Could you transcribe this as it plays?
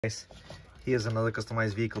Guys, here's another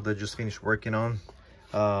customized vehicle that I just finished working on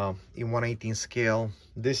in 1/18 scale.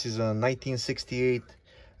 This is a 1968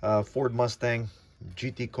 Ford Mustang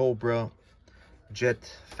GT Cobra Jet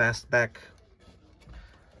Fastback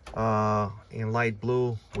in light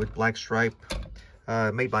blue with black stripe,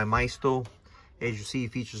 made by Maisto. As you see,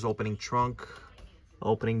 it features opening trunk,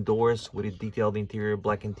 opening doors with a detailed interior,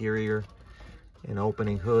 black interior, and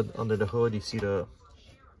opening hood. Under the hood you see the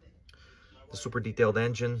super detailed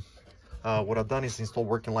engine. What I've done is install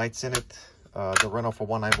working lights in it. They run off a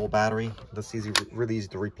 1.9-volt battery. That's really easy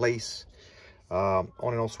to replace. On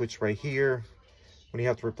and off switch right here. When you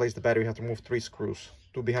have to replace the battery, you have to move 3 screws,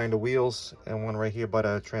 2 behind the wheels and 1 right here by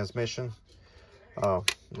the transmission.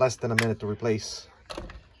 Less than a minute to replace.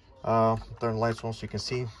 Turn the lights on so you can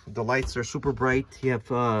see. The lights are super bright. You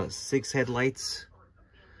have 6 headlights.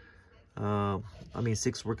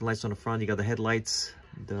 6 working lights on the front. You got the headlights.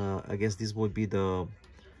 I guess this would be the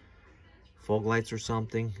fog lights or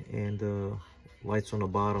something, and the lights on the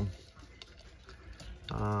bottom.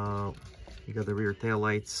 You got the rear tail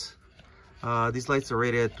lights. These lights are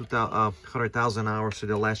rated at 100,000 hours, so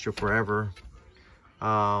they'll last you forever.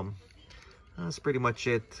 That's pretty much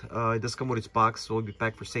it. It does come with its box, so it'll be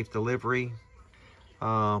packed for safe delivery.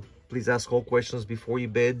 Please ask all questions before you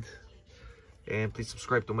bid, and please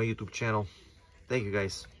subscribe to my YouTube channel. Thank you,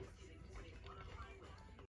 guys.